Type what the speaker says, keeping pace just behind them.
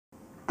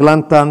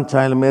Kelantan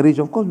child marriage,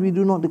 of course, we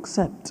do not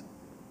accept.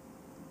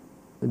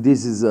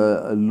 This is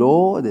a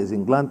law that is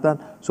in Kelantan.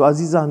 So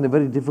Azizah in a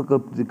very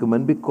difficult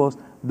predicament because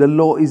the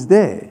law is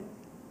there.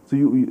 So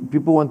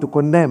people want to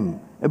condemn.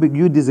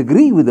 You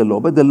disagree with the law,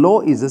 but the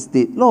law is a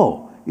state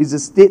law. It's a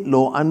state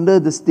law under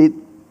the state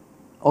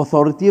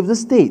authority of the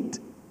state.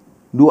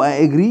 Do I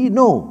agree?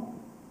 No.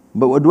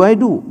 But what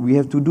do? We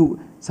have to do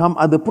some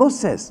other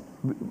process.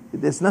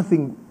 There's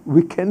nothing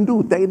we can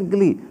do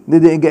technically.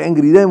 They get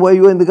angry. Then what are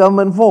you in the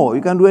government for?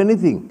 You can't do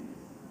anything.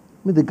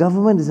 The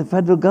government is a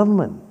federal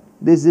government.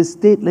 There's a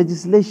state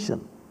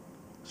legislation.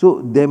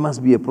 So there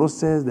must be a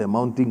process. There's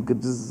mounting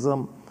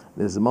criticism.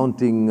 There's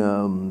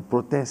mounting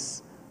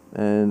protests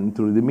and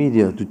through the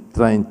media to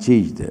try and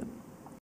change that.